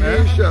 Michelle.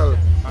 Michelle.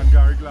 And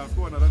Gary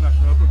Glasgow, another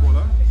national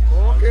footballer.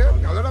 Okay.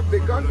 A lot of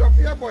big guns up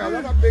here, boy. A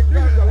lot of big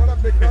guns. A lot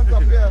of big guns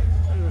up here.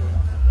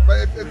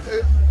 But it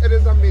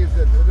is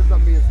amazing. It is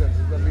amazing.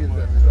 It's amazing.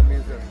 It's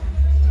amazing.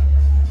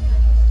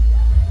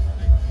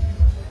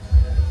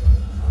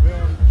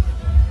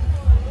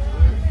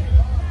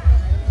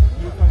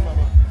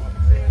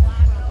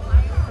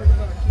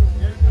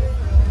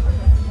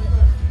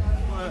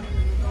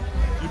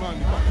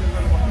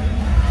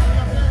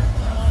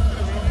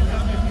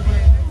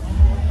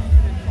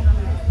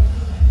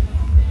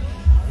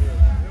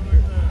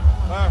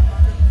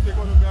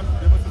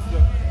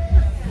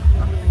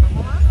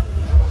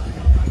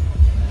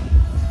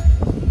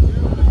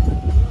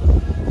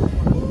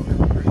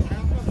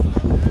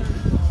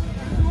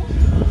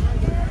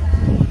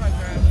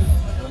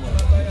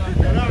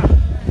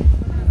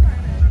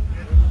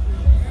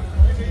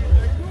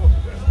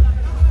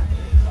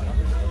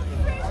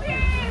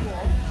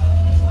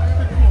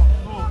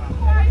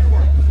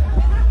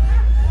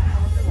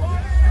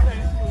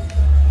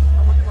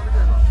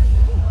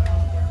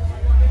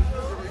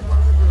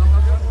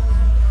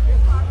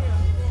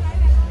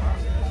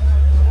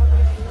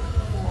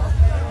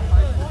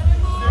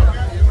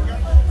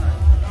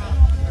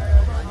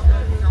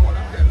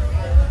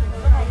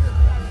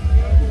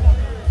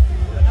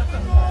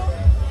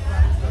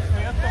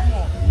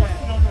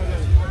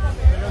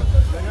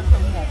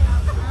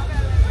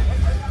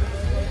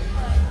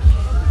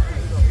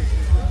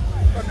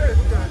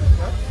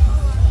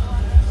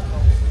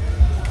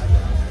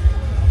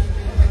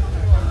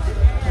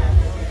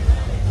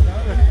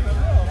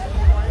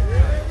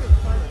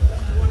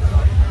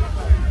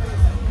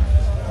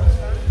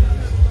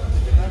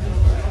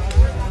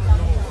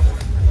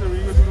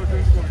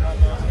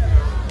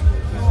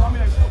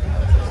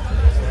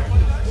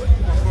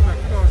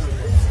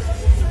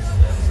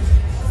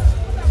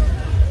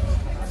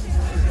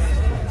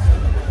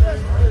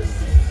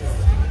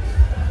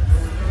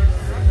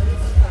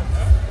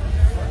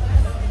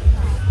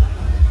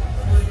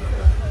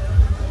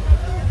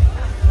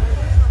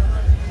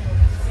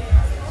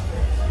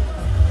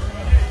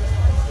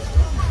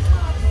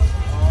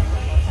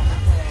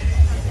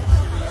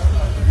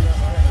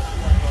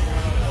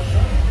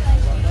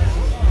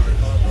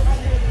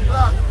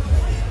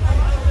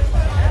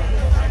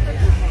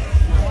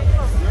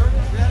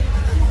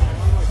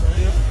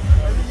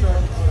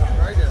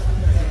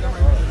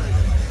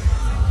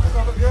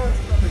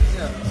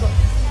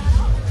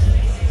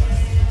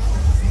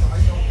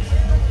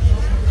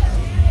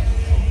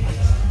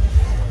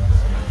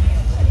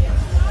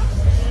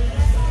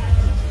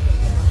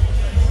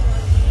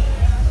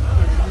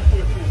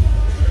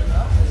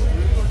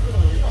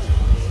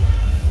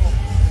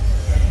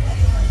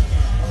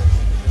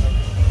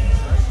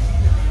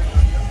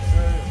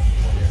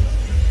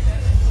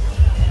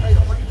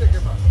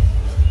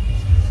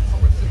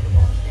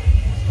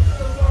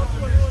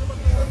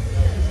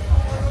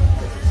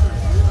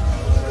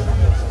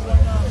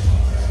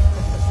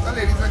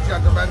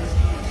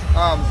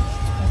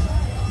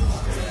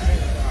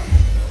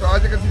 So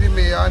as you can see the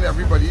mayor and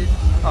everybody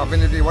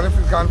having a day. What if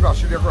you can't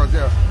rush it across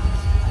there?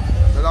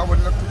 So that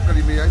wouldn't look too good.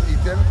 The mayor is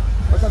eating.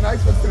 But it's a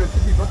nice facility,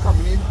 people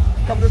coming in.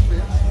 Come this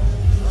way.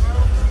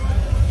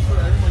 So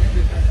everybody's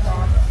making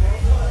start.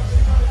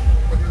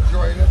 But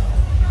enjoying it.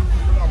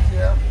 People up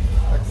here,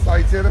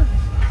 excited.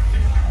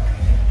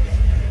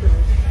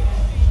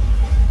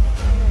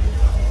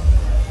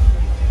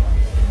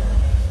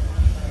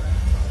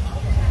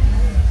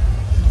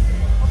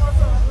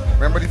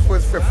 Remember the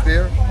first 50,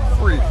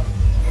 free.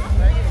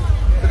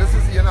 So this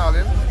is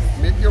Alleyne.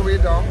 Make your way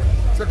down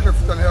to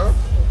Clifton Hill.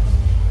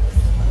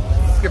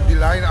 Skip the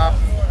line up.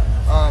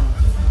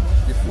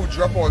 The food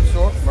drop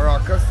also,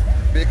 Maracas,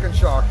 Bacon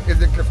Shark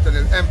is in Clifton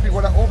Hill. MP,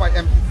 what? Oh my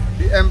MP.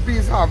 The MP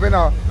is having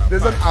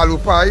there's an aloo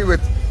pie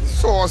with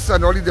sauce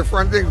and all the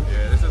different things.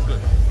 Yeah, this is good.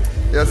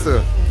 Yes,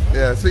 sir.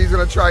 Yeah, so he's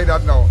gonna try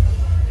that now.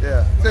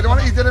 Yeah. So you don't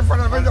want to eat it in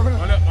front of them?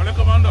 Only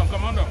come on down.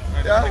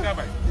 Yeah? Take a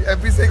bite. The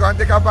MP say go and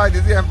take a bite.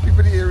 This is the MP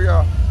for the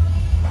area.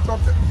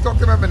 Talk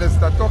to my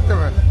minister. Talk to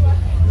him.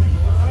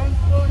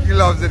 He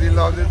loves it.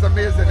 It's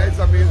amazing. Yeah, it's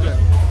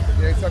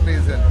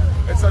amazing.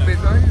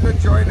 He's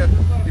enjoying it.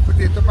 The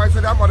potato pie.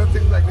 So they have other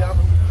things like they have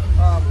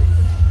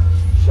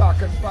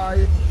shark and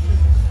pie,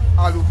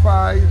 aloo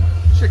pie,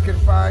 chicken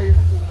pie,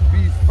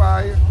 beef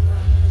pie,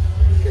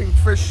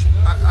 kingfish,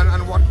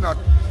 and whatnot.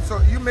 So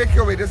you make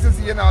your way. This is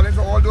Ian Alleyne.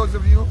 So all those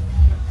of you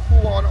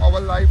who are on our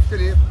live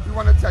today, we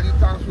want to tell you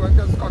thanks. We want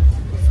to tell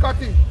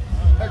Scotty,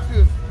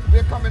 excuse,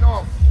 we're coming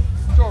off.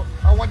 So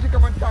I want you to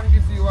come and thank the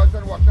viewers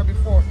and whatnot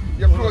before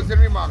your closing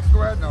remarks.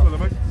 Go ahead now. Let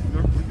me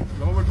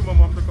wait for my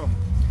mom to come.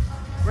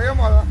 Where your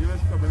mother? You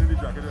must come in the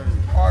jacket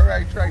anyway. All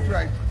right.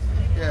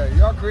 Yeah,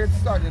 you're a great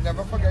son. You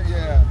never forget.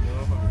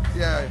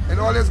 Yeah. In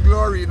all his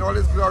glory.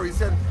 He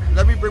said,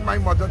 let me bring my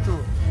mother too.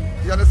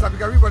 You understand?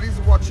 Because everybody's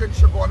watching,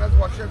 Chaguanas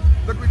watching.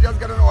 Look, we just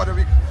got an order.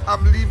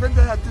 I'm leaving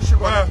to head to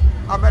Chaguanas.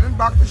 I'm heading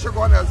back to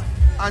Chaguanas.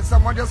 And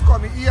someone just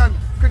called me, Ian,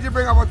 could you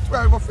bring about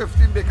 12 or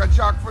 15 bacon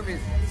shark for me?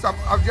 So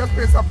I've just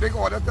placed a big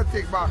order to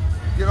take back.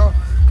 You know,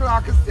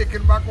 Clark is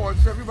taking back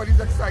also. Everybody's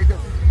excited.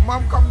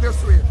 Mom, come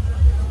this way.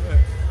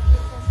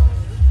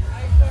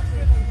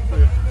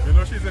 You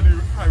know she's in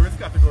the high-risk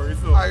category,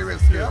 so...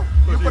 High-risk, yeah?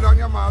 You put on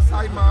your mask.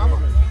 Hi, Mom.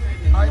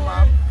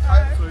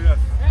 So, yes.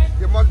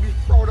 You must be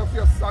proud of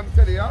your son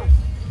today, huh?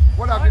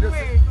 What have you to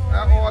say?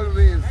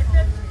 Always.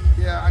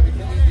 Yeah, and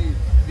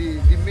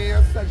the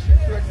mayor said she's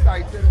so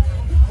excited.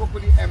 We spoke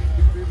with the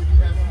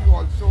MP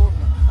also,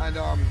 and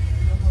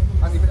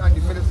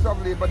the Minister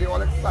of Labour. They're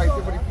all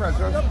excited for the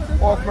presence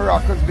of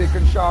MARACAS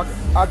Bacon Shark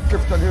at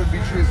Clifton Hill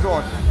Beach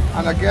Resort.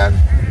 And again,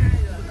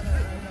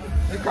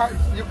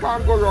 you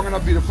can't go wrong on a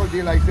beautiful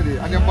day like today.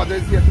 And your mother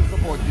is here to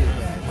support you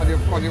on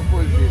your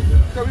full day.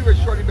 So we will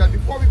surely be.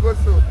 Before we go,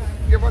 so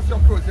give us your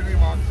closing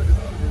remarks for this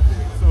day.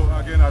 So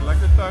again, I'd like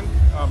to thank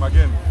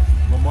again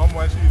my mom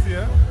while she's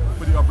here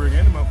for the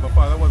upbringing. My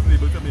father wasn't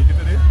able to make it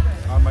today,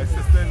 and my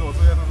sister is also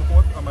here to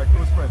support, and my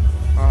close friends.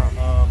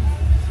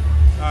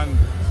 And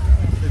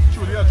it's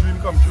truly a dream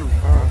come true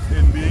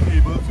in being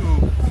able to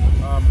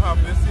have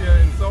this here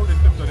in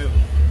Clifton Hill.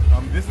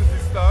 This is the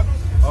start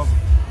of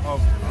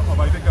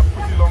I think a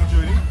pretty long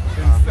journey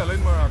in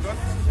selling maracas,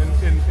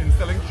 in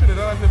selling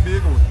Trinidad and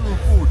Tobago through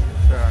food,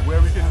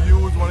 where we can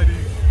use one of the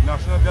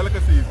national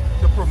delicacies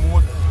to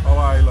promote our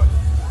island.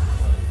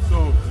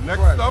 So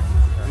next stop,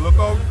 look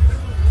out,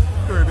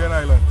 Caribbean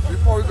Island.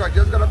 Before we go,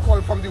 just got a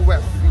call from the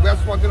West. The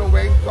West want to know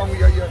where in town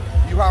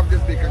you have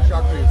this bacon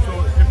shark place.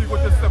 So if you go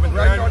to 79...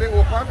 Right now they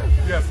open?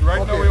 Yes,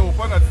 right now we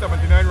open at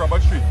 79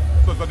 Robert Street.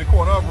 So it's at the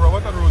corner of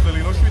Robert and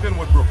Rosalino Street in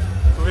Woodbrook.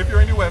 So if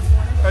you're in the West,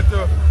 head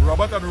to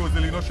Robert and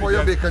Rosalino Street. For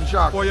your bacon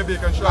shark. For your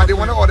bacon shark. And they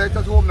want to order it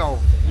at home now.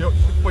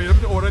 For you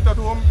to order it at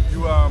home,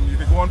 you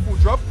can go on Food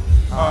Drop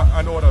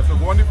and order. So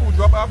go on the Food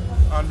Drop app,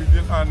 and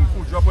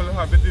Food Drop will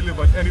have it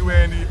delivered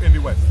anywhere in the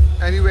West.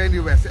 Anywhere in the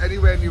West.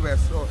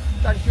 So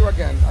thank you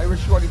again. I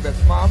wish you all the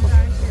best, Mom.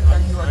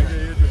 Thank you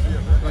again.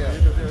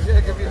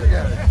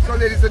 So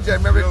ladies and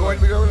gentlemen, we're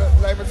going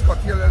live with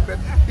Scotty a little bit.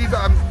 These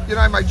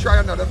I might try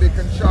another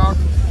bacon shark.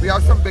 We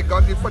have some big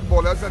gun, the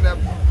footballers, and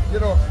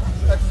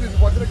excuse me,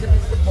 what did I give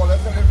these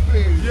footballers and then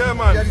play? Yeah,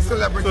 man. Yeah, the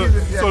celebrities.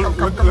 So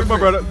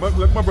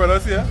let my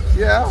brothers here.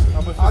 Yeah.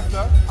 I'm a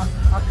sister.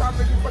 I can't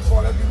make the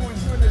footballers who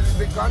is doing this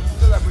big gun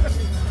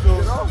celebrities.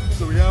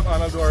 So we have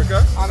Anna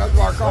Dwarka.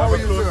 How are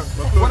you doing?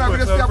 What have you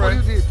to say about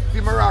you,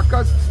 the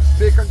MARACAS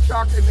Bacon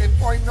Shark in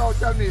point now?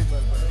 Tell me.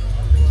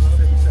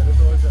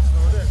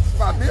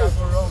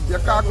 You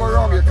can't go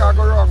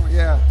wrong.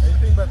 Yeah.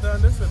 Anything better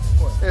than this, it's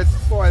spoiled. It's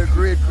spoiled.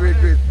 Great.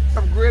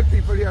 Some great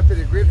people here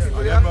today. Great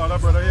people here. My other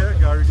brother here,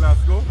 Gary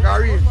Glasgow.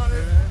 Gary,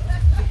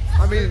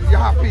 I mean, you're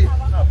happy.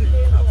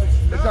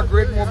 It's a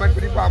great moment for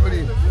the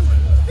family.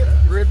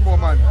 Great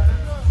moment.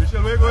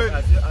 Michelle, where you going?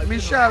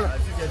 Michelle,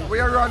 we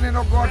are running.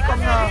 Oh God, come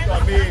now.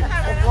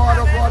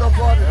 Oh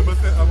God.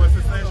 I'm a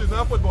sister. She's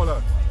not a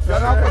footballer. You're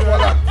not a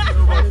footballer.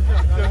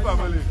 Still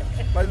family.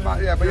 But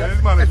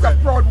it's a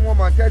proud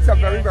moment. It's a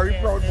very, very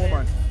proud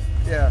moment.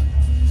 Yeah.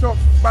 So,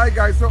 bye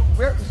guys. So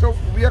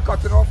we are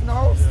cutting off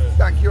now. Yeah.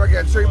 Thank you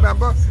again. So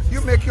remember,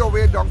 you make your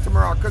way down to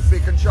MARACAS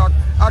Bacon Shark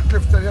at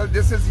Clifton Hill.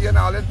 This is Ian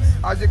Alleyne.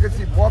 As you can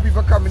see, more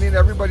people coming in.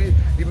 Everybody,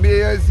 the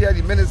mayor is here,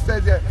 the minister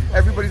is here.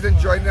 Everybody's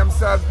enjoying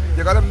themselves.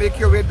 You gotta make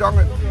your way down.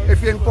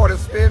 If you're in Port of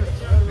Spain,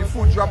 the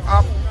Food Drop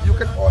app, you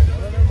can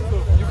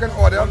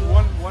order.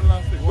 One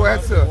last thing. Go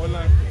ahead, sir. One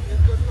last thing.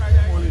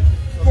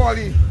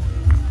 Paulie.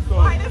 So,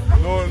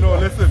 no,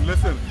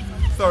 listen.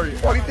 Sorry.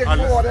 Paulie, take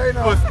the order, you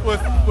know.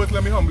 First,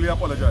 let me humbly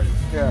apologize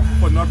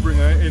for not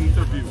bringing her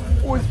interview.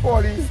 Who is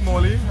Paulie?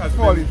 Smalley has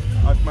been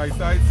at my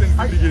side since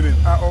the beginning.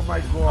 Oh my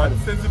God.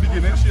 And since the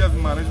beginning, she has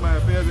managed my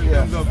affairs in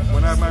terms of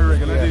when I have my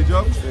regular day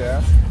job.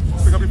 Yeah.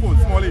 Pick up the phone.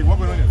 Smalley, what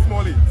going on here?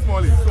 Smalley.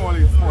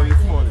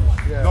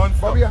 Yeah.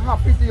 Non-stop. But you're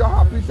happy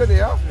today,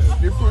 huh?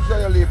 The fruits of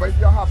your labor. If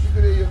you're happy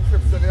today, you're in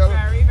Clifton Hill.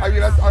 I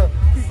realize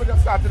people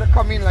just started to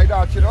come in like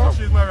that, you know?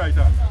 She's my right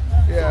hand.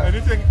 Yeah.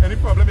 So any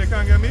problem you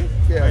can't get me,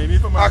 I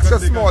need for my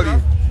access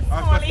Smalley.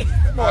 Smalley.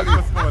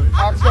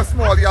 Ask for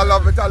Smalley. I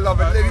love it. I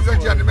love it. Ladies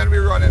and gentlemen,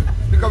 we're running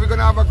because we're going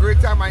to have a great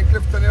time in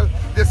Clifton Hill.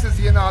 This is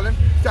Ian Alleyne.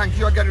 Thank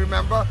you again.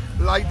 Remember,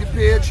 like the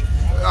page,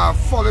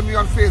 follow me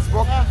on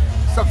Facebook,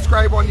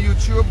 subscribe on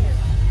YouTube.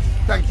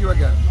 Thank you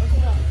again.